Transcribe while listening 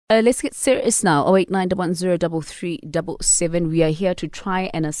Let's get serious now. 0891103377. We are here to try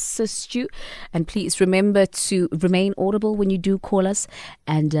and assist you. And please remember to remain audible when you do call us.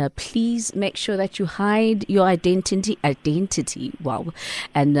 And please make sure that you hide your identity. Wow.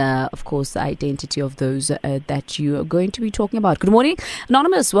 And of course, the identity of those that you are going to be talking about. Good morning,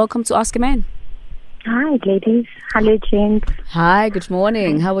 Anonymous. Welcome to Ask a Man. Hi, ladies. Hello, gents. Hi, good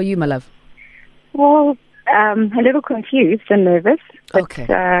morning. How are you, my love? Well, a little confused and nervous, but Okay.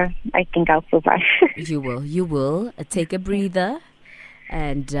 I think I'll survive. You will. Take a breather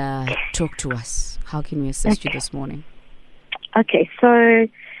and talk to us. How can we assist you this morning? Okay, so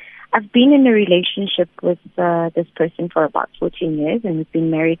I've been in a relationship with this person for about 14 years, and we've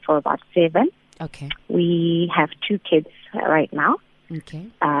been married for about 7. Okay. We have 2 kids right now. Okay.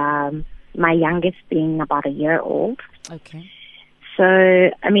 My youngest being about a year old. Okay. So,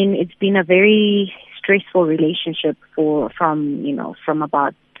 I mean, it's been a very stressful relationship from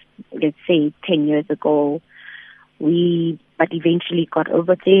about, let's say, 10 years ago. But eventually got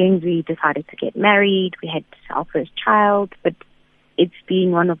over things. We decided to get married. We had our first child, but it's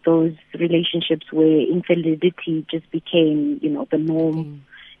been one of those relationships where infidelity just became, the norm.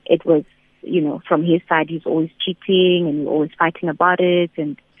 It was, from his side, he's always cheating and we're always fighting about it.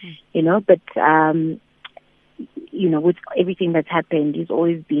 And, but, with everything that's happened, he's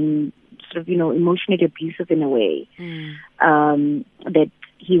always been sort of, emotionally abusive in a way, that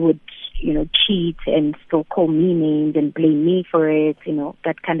he would, cheat and still call me names and blame me for it,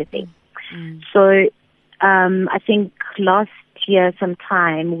 that kind of thing. So, I think last year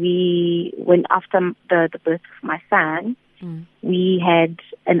sometime when after the birth of my son, we had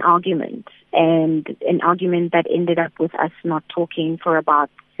an argument that ended up with us not talking for about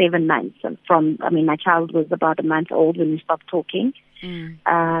 7 months. And my child was about a month old when we stopped talking,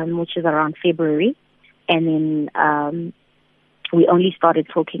 which is around February. And then we only started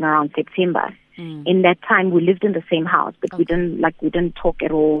talking around September. In that time, we lived in the same house, but we didn't talk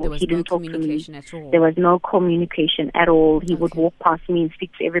at all. There was he no didn't talk to me. communication at all. There was no communication at all. He would walk past me and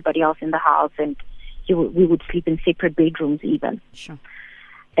speak to everybody else in the house, and we would sleep in separate bedrooms even. Sure.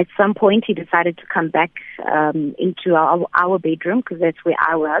 At some point, he decided to come back into our bedroom because that's where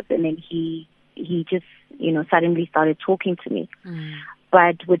I was, and then he just suddenly started talking to me.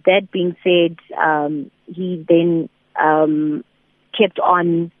 But with that being said, he then kept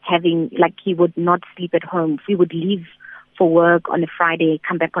on having, he would not sleep at home. We would leave for work on a Friday,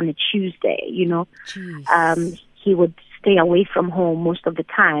 come back on a Tuesday. He would stay away from home most of the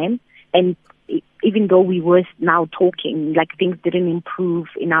time, and even though we were now talking, things didn't improve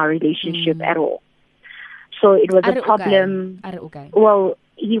in our relationship at all. So it was a problem. Well,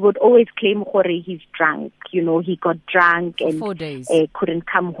 he would always claim he's drunk. He got drunk for and 4 days. Couldn't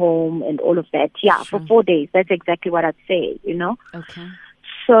come home and all of that. Yeah, Sure. for 4 days. That's exactly what I'd say, Okay.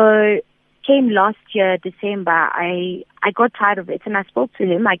 So came last year, December, I got tired of it and I spoke to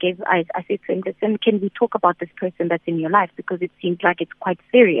him. I said to him, listen, can we talk about this person that's in your life? Because it seems like it's quite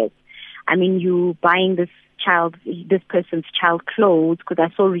serious. I mean, you buying this person's child clothes, because I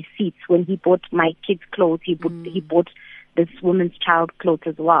saw receipts when he bought my kids' clothes, he bought this woman's child clothes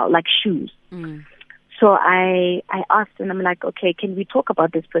as well, like shoes. So I asked him, I'm like, okay, can we talk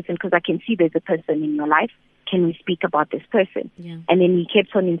about this person? Because I can see there's a person in your life. Can we speak about this person? Yeah. And then he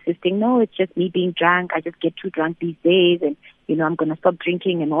kept on insisting, no, it's just me being drunk. I just get too drunk these days and, I'm going to stop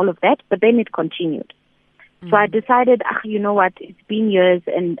drinking and all of that. But then it continued. So I decided, you know what, it's been years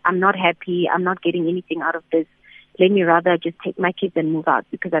and I'm not happy. I'm not getting anything out of this. Let me rather just take my kids and move out,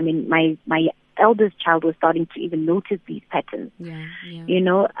 because, my eldest child was starting to even notice these patterns.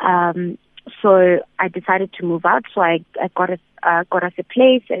 So I decided to move out. So I got us a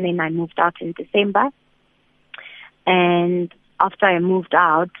place, and then I moved out in December. And after I moved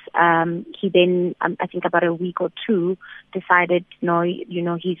out, he then, I think about a week or 2, decided, no,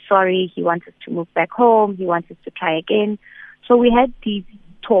 he's sorry. He wants us to move back home. He wants us to try again. So we had these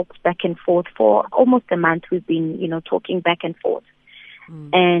talks back and forth for almost a month. We've been, talking back and forth.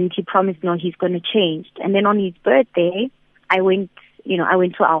 And he promised, no, he's going to change. And then on his birthday, I went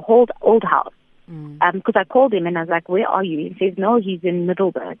to our old house. Because I called him and I was like, where are you? He says, no, he's in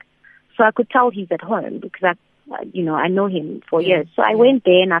Middleburg. So I could tell he's at home because I know him for years. So I went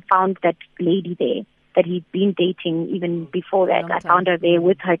there and I found that lady there that he'd been dating even before that. I found her there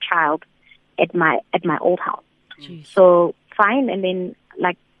with her child at my old house. Jeez. So fine. And then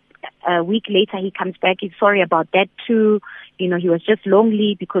a week later he comes back. He's sorry about that too. He was just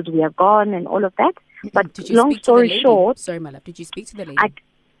lonely because we are gone and all of that. But long story short, sorry, my love, did you speak to the lady?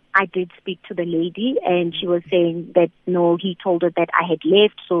 I did speak to the lady, and she was saying that no, he told her that I had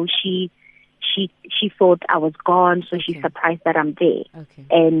left, so she she thought I was gone, so she's surprised that I'm there,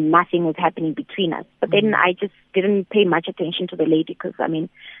 and nothing was happening between us. But then I just didn't pay much attention to the lady because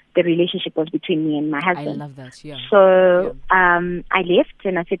the relationship was between me and my husband. I love that. Yeah. So I left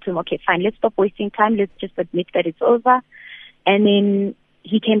and I said to him, okay, fine, let's stop wasting time. Let's just admit that it's over. And then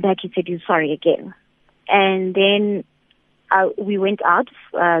he came back. He said, "You're sorry again." And then we went out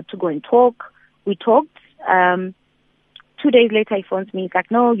to go and talk. We talked. 2 days later, he phones me. He's like,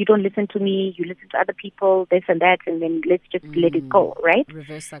 "No, you don't listen to me. You listen to other people, this and that, and then let's just let it go, right?"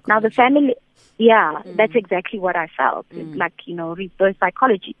 Reverse psychology. Now the family, that's exactly what I felt. It's like, reverse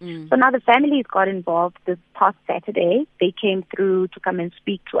psychology. So now the families got involved this past Saturday. They came through to come and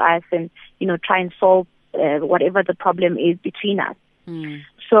speak to us and, try and solve whatever the problem is between us.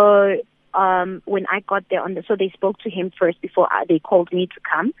 So when I got there so they spoke to him first before they called me to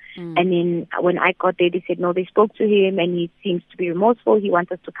come. And then when I got there, they said, no, they spoke to him and he seems to be remorseful. He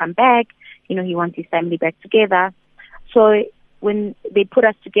wants us to come back. He wants his family back together. So when they put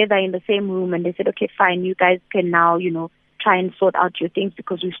us together in the same room and they said, okay, fine, you guys can now, try and sort out your things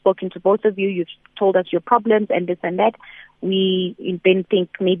because we've spoken to both of you. You've told us your problems and this and that. We then think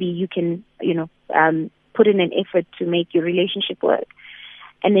maybe you can, put in an effort to make your relationship work.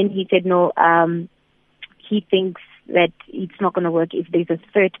 And then he said, no, he thinks that it's not going to work if there's a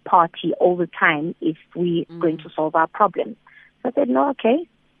third party all the time if we're going to solve our problems. So I said, no, okay,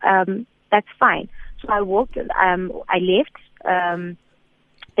 that's fine. So I walked, I left.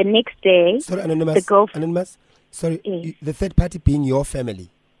 The next day, sorry, Anonymous, sorry, the third party being your family?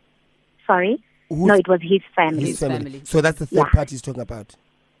 Sorry? No, it was his family. His family. So that's the third party he's talking about?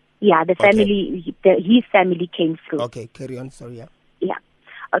 Yeah, the family, his family came through. Okay, carry on, sorry, yeah. Yeah.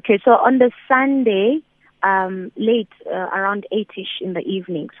 Okay, so on the Sunday, late, around 8-ish in the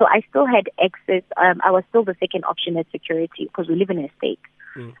evening, so I still had access. I was still the second option as security because we live in an estate.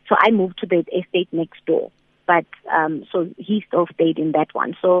 So I moved to the estate next door. But so he still stayed in that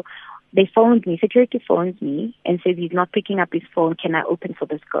one. So they phoned me, security phones me and says he's not picking up his phone. Can I open for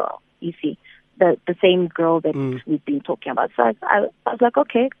this girl? You see, the same girl that we've been talking about. So I was like,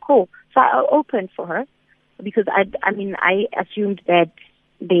 okay, cool. So I opened for her because I assumed that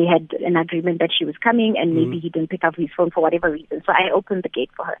they had an agreement that she was coming and maybe he didn't pick up his phone for whatever reason. So I opened the gate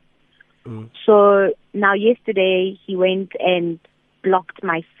for her. So now yesterday he went and blocked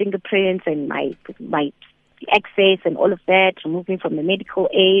my fingerprints and my access and all of that, removed me from the medical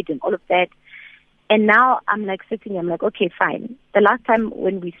aid and all of that. And now I'm like sitting, I'm like, okay, fine. The last time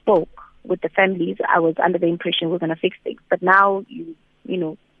when we spoke with the families, I was under the impression we're going to fix things. But now,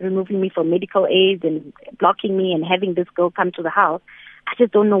 removing me from medical aid and blocking me and having this girl come to the house, I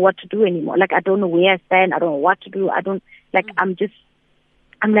just don't know what to do anymore. Like, I don't know where I stand. I don't know what to do. I'm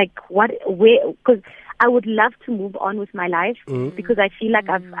like, where, because I would love to move on with my life because I feel like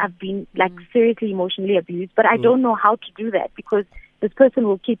I've been like seriously emotionally abused, but I don't know how to do that because this person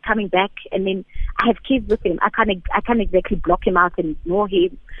will keep coming back and then I have kids with him. I can't exactly block him out and ignore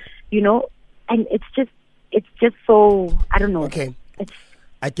him, and it's just so, I don't know. Okay.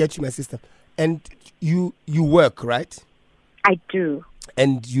 I get you, my sister. And you work, right? I do.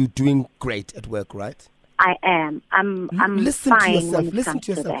 And you're doing great at work, right? I am. I'm listen fine to yourself. when it Listen comes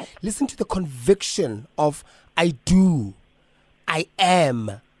to yourself. that. Listen to the conviction of I do. I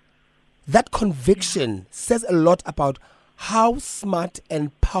am. That conviction says a lot about how smart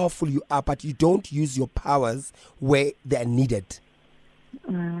and powerful you are, but you don't use your powers where they are needed.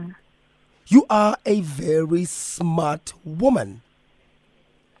 You are a very smart woman.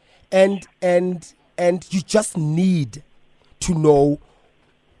 And you just need to know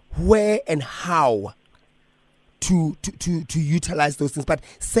where and how to utilize those things. But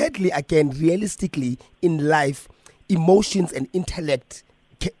sadly, again, realistically, in life, emotions and intellect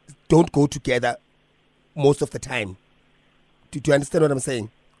don't go together most of the time. Do you understand what I'm saying?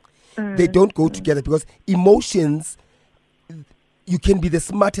 They don't go together because emotions, you can be the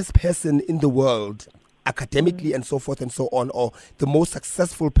smartest person in the world, academically and so forth and so on, or the most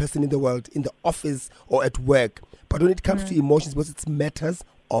successful person in the world in the office or at work. But when it comes to emotions, because it's matters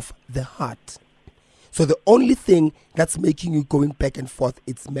of the heart. So the only thing that's making you going back and forth,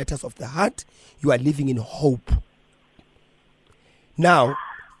 it's matters of the heart. You are living in hope. Now,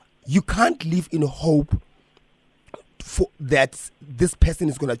 you can't live in hope for that this person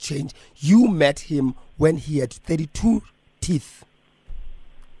is going to change. You met him when he had 32 teeth.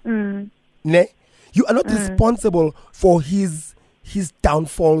 Ne? You are not responsible for his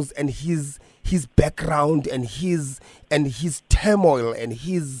downfalls and his background and his turmoil and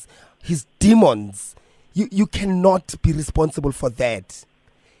his demons. You cannot be responsible for that.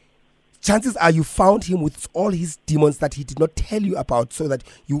 chances are you found him with all his demons that he did not tell you about, so that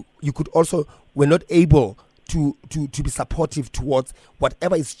you could also were not able to be supportive towards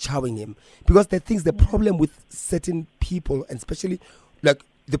whatever is chowing him. Because the problem with certain people, and especially like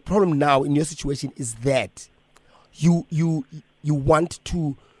the problem now in your situation, is that you want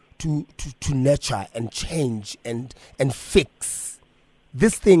to nurture and change and fix.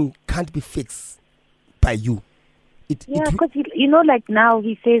 This thing can't be fixed by you. Because like now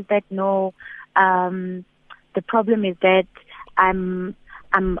he says that no, the problem is that I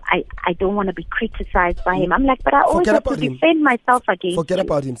don't want to be criticized by him. I'm like, but I always have to defend myself against Forget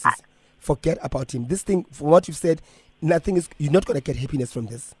about him, sis. Forget about him. This thing, from what you've said, you're not going to get happiness from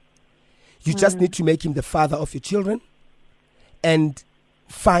this. You just need to make him the father of your children and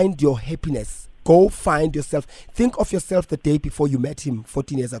find your happiness. Go find yourself. Think of yourself the day before you met him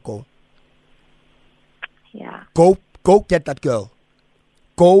 14 years ago. Yeah. Go get that girl.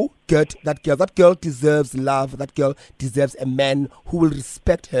 Go get that girl. That girl deserves love. That girl deserves a man who will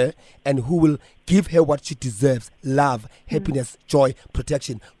respect her and who will give her what she deserves. Love, happiness, joy,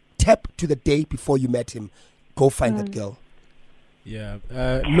 protection. Tap to the day before you met him. Go find that girl. Yeah.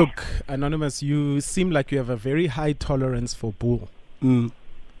 Look, Anonymous, you seem like you have a very high tolerance for bull.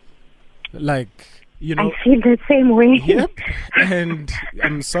 Like, I feel the same way. Yep. And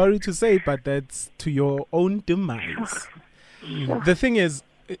I'm sorry to say, but that's to your own demise. The thing is,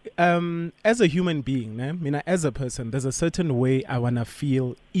 as a human being, as a person, there's a certain way I want to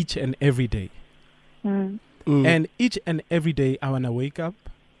feel each and every day. And each and every day I want to wake up.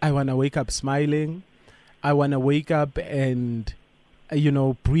 I want to wake up smiling. I want to wake up and,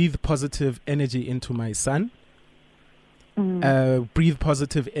 breathe positive energy into my son. Breathe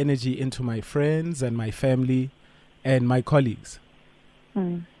positive energy into my friends and my family and my colleagues.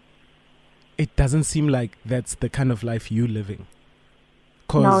 It doesn't seem like that's the kind of life you're living.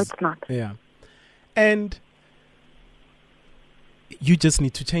 No, it's not. Yeah. And you just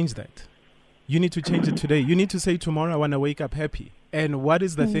need to change that. You need to change it today. You need to say, tomorrow I want to wake up happy. And what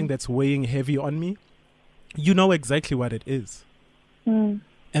is the thing that's weighing heavy on me? You know exactly what it is. And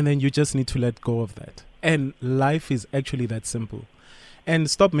then you just need to let go of that. And life is actually that simple. And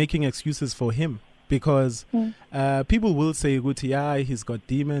stop making excuses for him. Because people will say, yeah, he's got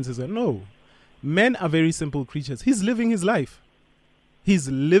demons. No. Men are very simple creatures. He's living his life. He's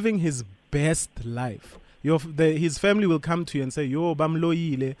living his best life. His family will come to you and say, yo,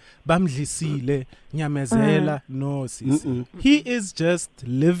 bamloile, bamdlisile, nyamezela. No, sisi. He is just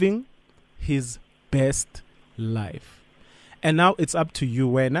living his best life. And now it's up to you,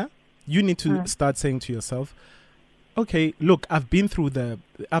 Wena. You need to start saying to yourself, okay, look, I've been through the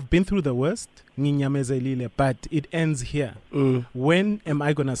worst, but it ends here. When am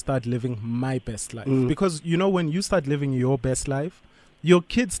I gonna start living my best life? Because when you start living your best life, your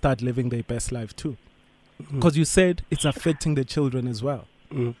kids start living their best life too. Because you said it's affecting the children as well.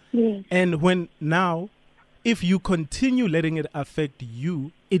 Yes. And if you continue letting it affect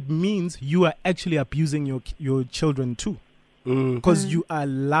you, it means you are actually abusing your children too. Because you are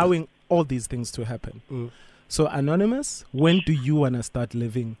allowing all these things to happen. So, Anonymous, when do you want to start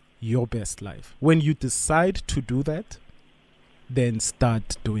living your best life? When you decide to do that, then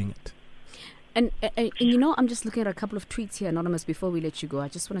start doing it. And I'm just looking at a couple of tweets here, Anonymous, before we let you go. I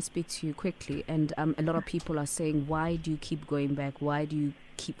just want to speak to you quickly. And a lot of people are saying, why do you keep going back? Why do you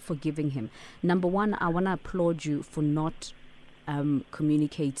keep forgiving him? Number one, I want to applaud you for not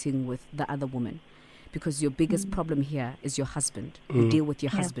communicating with the other woman. Because your biggest problem here is your husband. You deal with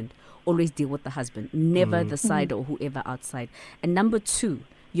your husband. Always deal with the husband. Never the side or whoever outside. And number two,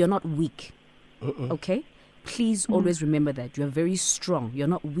 you're not weak. Okay? Please always remember that. You're very strong. You're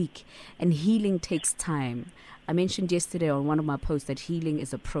not weak. And healing takes time. I mentioned yesterday on one of my posts that healing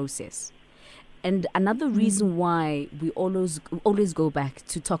is a process. And another reason why we always go back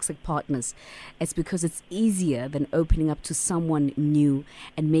to toxic partners is because it's easier than opening up to someone new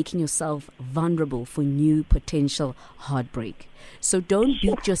and making yourself vulnerable for new potential heartbreak. So don't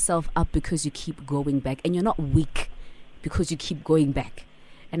beat yourself up because you keep going back. And you're not weak because you keep going back.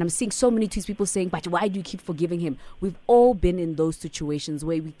 And I'm seeing so many tweets, people saying, but why do you keep forgiving him? We've all been in those situations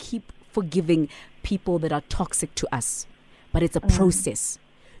where we keep forgiving people that are toxic to us. But it's a process.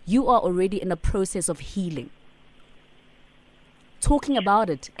 You are already in a process of healing. Talking about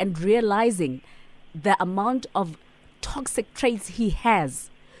it and realizing the amount of toxic traits he has,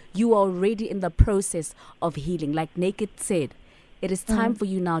 you are already in the process of healing. Like Naked said, it is time for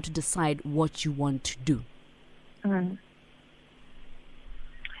you now to decide what you want to do.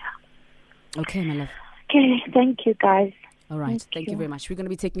 Okay, my love. Okay, thank you, guys. All right. Thank you very much. We're going to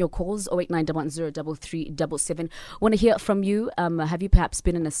be taking your calls, 089-110-3377. Want to hear from you. Have you perhaps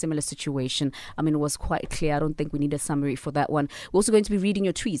been in a similar situation? I mean, it was quite clear. I don't think we need a summary for that one. We're also going to be reading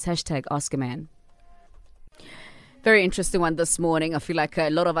your tweets. #AskAman. Very interesting one this morning. I feel like a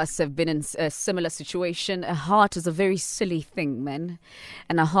lot of us have been in a similar situation. A heart is a very silly thing, man.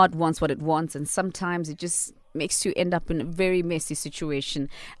 And a heart wants what it wants. And sometimes it just makes you end up in a very messy situation.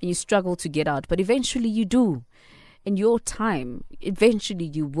 And you struggle to get out. But eventually you do. In your time, eventually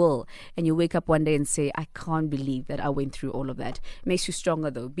you will. And you wake up one day and say, I can't believe that I went through all of that. It makes you stronger,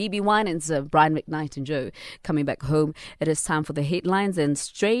 though. BB Winans, Brian McKnight and Joe coming back home. It is time for the headlines. And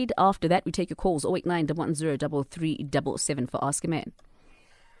straight after that, we take your calls, 089-110-3377 for Ask a Man.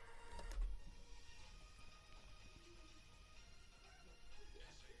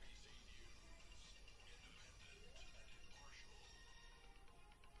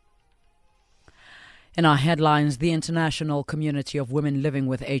 In our headlines, the international community of women living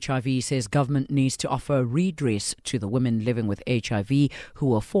with HIV says government needs to offer redress to the women living with HIV who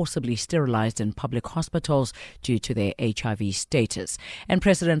were forcibly sterilized in public hospitals due to their HIV status. And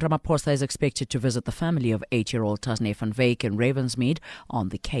President Ramaphosa is expected to visit the family of 8-year-old Tasnee van Wyk in Ravensmead on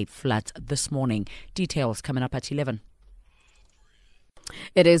the Cape Flats this morning. Details coming up at 11.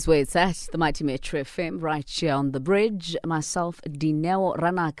 It is where it's at, the Mighty Metro FM, right here on the bridge. Myself, Dineo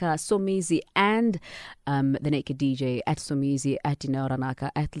Ranaka, Somizi, and the Naked DJ at Somizi, at Dineo Ranaka,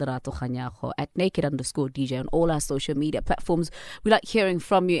 at Lerato Khanyago, at Naked_DJ on all our social media platforms. We like hearing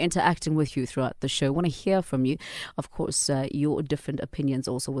from you, interacting with you throughout the show. Want to hear from you, of course, your different opinions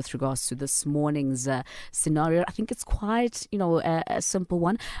also with regards to this morning's scenario. I think it's quite, a simple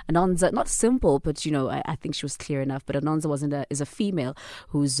one. Anonza, not simple, but, I think she was clear enough. But Anonza is a female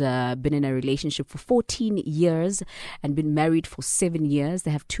who's been in a relationship for 14 years and been married for 7 years.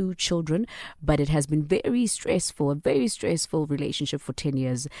 They have 2 children, but it has been a very stressful relationship for 10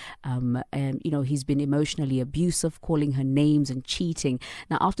 years. And, he's been emotionally abusive, calling her names and cheating.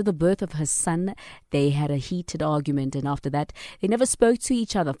 Now, after the birth of her son, they had a heated argument. And after that, they never spoke to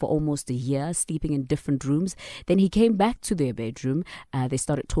each other for almost a year, sleeping in different rooms. Then he came back to their bedroom. They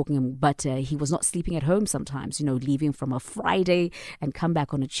started talking, but he was not sleeping at home sometimes, leaving from a Friday and come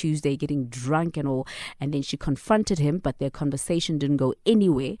back on a Tuesday getting drunk and all. And then she confronted him, but their conversation didn't go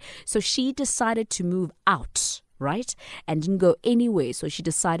anywhere. So she decided to move out, right? And didn't go anywhere. So she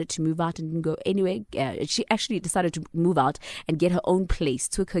decided to move out and didn't go anywhere. She actually decided to move out and get her own place,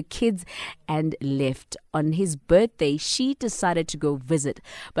 took her kids and left. On his birthday, she decided to go visit.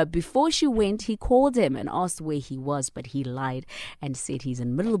 But before she went, he called him and asked where he was, but he lied and said he's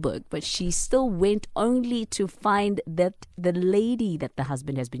in Middelburg. But she still went only to find that the lady that the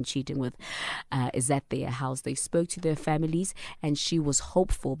husband has been cheating with is at their house. They spoke to their families and she was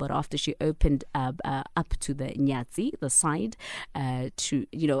hopeful. But after she opened up to the Nyatsi, the side, to,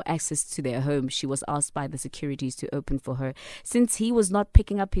 access to their home, she was asked by the securities to open for her. Since he was not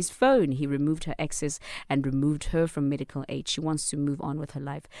picking up his phone, he removed her access and removed her from medical aid. She wants to move on with her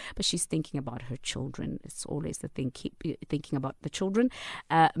life, but she's thinking about her children. It's always the thing, keep thinking about the children.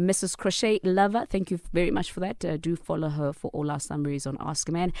 Mrs. Crochet Lover, thank you very much for that. Do follow her for all our summaries on Ask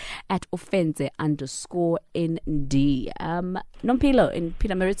a Man at Offense_ND. Nompilo in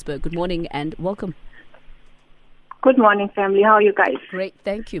Pietermaritzburg, good morning and welcome. Good morning, family. How are you guys? Great,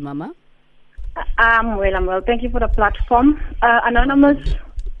 thank you, Mama. I'm well. Thank you for the platform. Anonymous,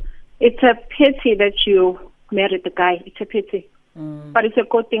 it's a pity that you married the guy. It's a pity. But it's a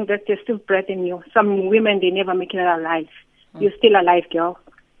good thing that there's still breath in you. Some women, they never make it alive. You're still alive, girl.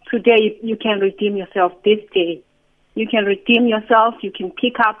 Today, you can redeem yourself this day. You can redeem yourself. You can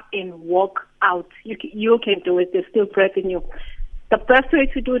pick up and walk out. You can do it. There's still breath in you. The best way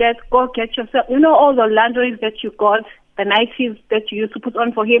to do that, go get yourself, all the laundries that you got, the nighties that you used to put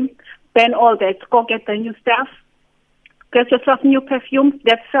on for him, burn all that. Go get the new stuff. Get yourself new perfume.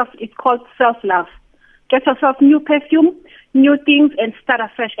 It's called self-love. Get yourself new perfume, new things, and start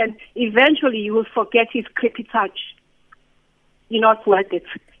afresh. And eventually you will forget his creepy touch. You're not worth it.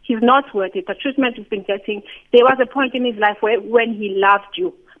 He's not worth it. The treatment he's been getting, there was a point in his life when he loved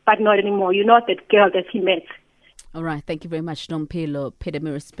you, but not anymore. You're not that girl that he met. All right. Thank you very much, Nompilo,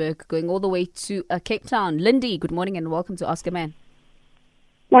 Pietermaritzburg, going all the way to Cape Town. Lindy, good morning and welcome to Ask a Man.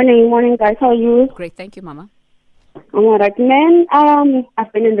 Morning, guys. How are you? Great. Thank you, Mama. I'm all right, man.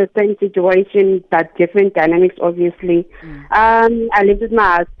 I've been in the same situation, but different dynamics, obviously. I lived with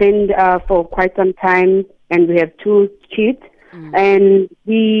my husband for quite some time, and we have 2 kids. And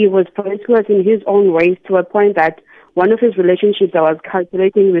he was promiscuous in his own ways to a point that one of his relationships I was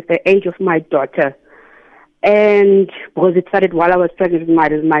calculating with the age of my daughter. And because it started while I was pregnant with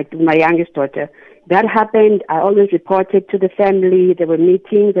my youngest daughter. that happened, I always reported to the family. There were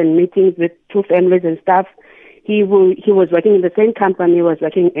meetings with two families and stuff. He was working in the same company he was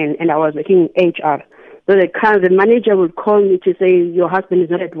working in, and I was working in HR. So the manager would call me to say, your husband is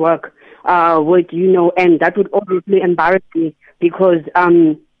not at work. What you know? And that would obviously embarrass me because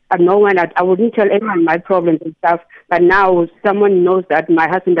no one, I wouldn't tell anyone my problems and stuff. But now someone knows that my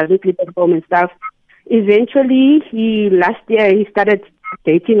husband doesn't sleep at home and stuff. Eventually, last year he started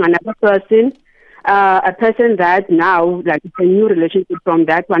dating another person, a person that now, like, it's a new relationship from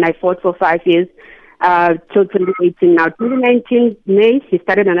that one. I fought for 5 years, till 2018. Now, 2019 May, he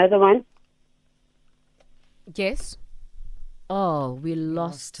started another one. Yes. Oh, we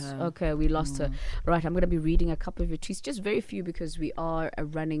lost her. Okay, we lost her. Right, I'm going to be reading a couple of your tweets, just very few because we are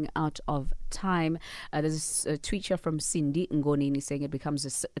running out of time. There's a tweet here from Cindy Ngonini saying it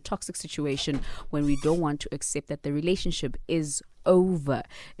becomes a toxic situation when we don't want to accept that the relationship is over.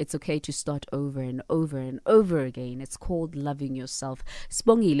 It's okay to start over and over and over again. It's called loving yourself.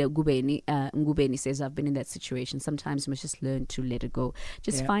 Spongile Ngubeni says, I've been in that situation. Sometimes you must just learn to let it go.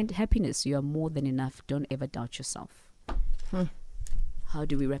 Just find happiness. You are more than enough. Don't ever doubt yourself. How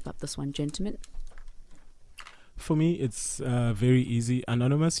do we wrap up this one, gentlemen? For me, it's very easy.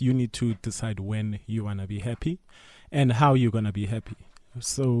 Anonymous, you need to decide when you want to be happy and how you're going to be happy.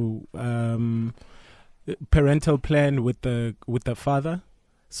 So, parental plan with the father,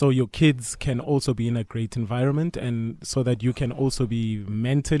 so your kids can also be in a great environment, and so that you can also be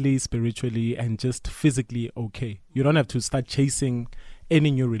mentally, spiritually, and just physically okay. You don't have to start chasing any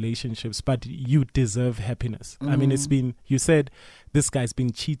new relationships, but you deserve happiness. I mean, you said this guy's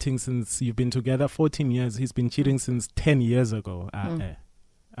been cheating since you've been together 14 years. He's been cheating since 10 years ago.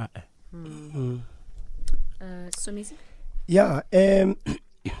 Somizi? Yeah,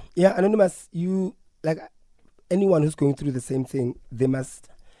 Anonymous, you, like, anyone who's going through the same thing, they must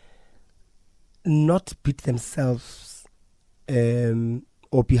not beat themselves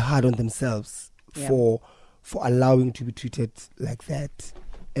or be hard on themselves for allowing to be treated like that.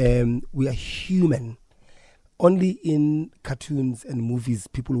 We are human. Only in cartoons and movies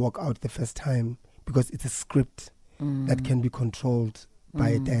people walk out the first time because it's a script that can be controlled by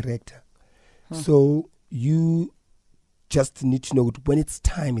a director. So you just need to know when it's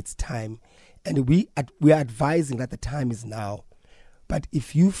time, it's time. And we are advising that the time is now. But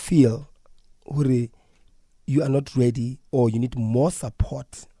if you feel you are not ready or you need more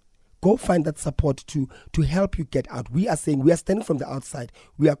support, go find that support to help you get out. We are standing from the outside.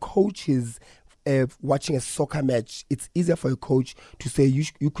 We are coaches watching a soccer match. It's easier for a coach to say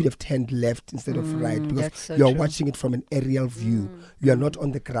you could have turned left instead of right because so you're true. watching it from an aerial view. You are not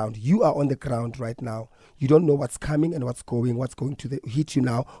on the ground. You are on the ground right now. You don't know what's coming and what's going to hit you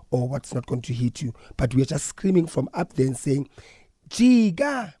now or what's not going to hit you. But we are just screaming from up there and saying,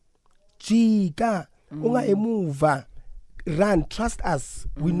 Jiga, unga emuva. Run, trust us.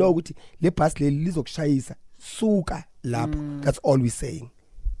 We know what le pass le lizokushayisa. Suka lapho. That's all we're saying.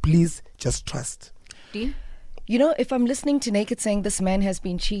 Please just trust. Dean? You know, if I'm listening to Naked saying this man has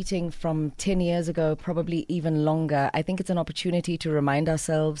been cheating from 10 years ago, probably even longer, I think it's an opportunity to remind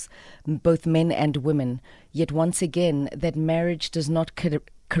ourselves, both men and women, yet once again, that marriage does not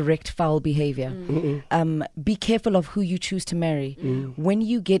correct foul behavior. Be careful of who you choose to marry. When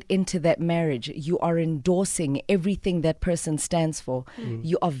you get into that marriage, you are endorsing everything that person stands for.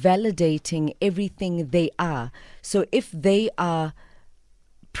 You are validating everything they are. So if they are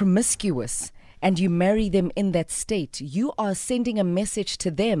promiscuous and you marry them in that state, you are sending a message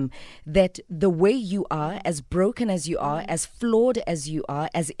to them that the way you are, as broken as you are, as flawed as you are,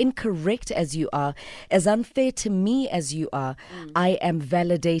 as incorrect as you are, as unfair to me as you are, I am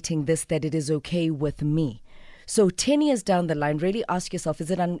validating this, that it is okay with me. So 10 years down the line, really ask yourself, is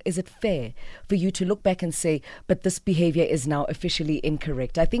it fair for you to look back and say, but this behavior is now officially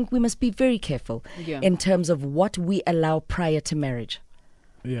incorrect? I think we must be very careful in terms of what we allow prior to marriage.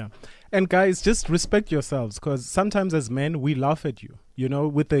 Yeah. And guys, just respect yourselves, because sometimes as men, we laugh at you,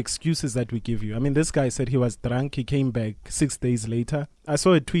 with the excuses that we give you. I mean, this guy said he was drunk. He came back 6 days later. I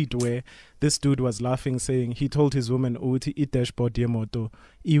saw a tweet where this dude was laughing, saying he told his woman, "Uti dashboard yemoto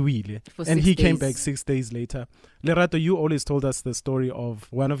iwile," and he came back 6 days later. Lerato, you always told us the story of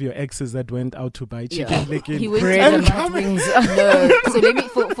one of your exes that went out to buy chicken licking. He went Bread and wings. No. So let me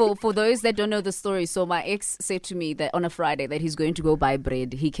for those that don't know the story. So my ex said to me that on a Friday that he's going to go buy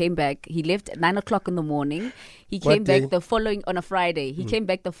bread. He came back. He left at 9 o'clock in the morning. He came back the following on a Friday. He came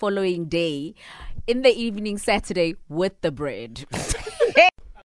back the following day, in the evening Saturday with the bread.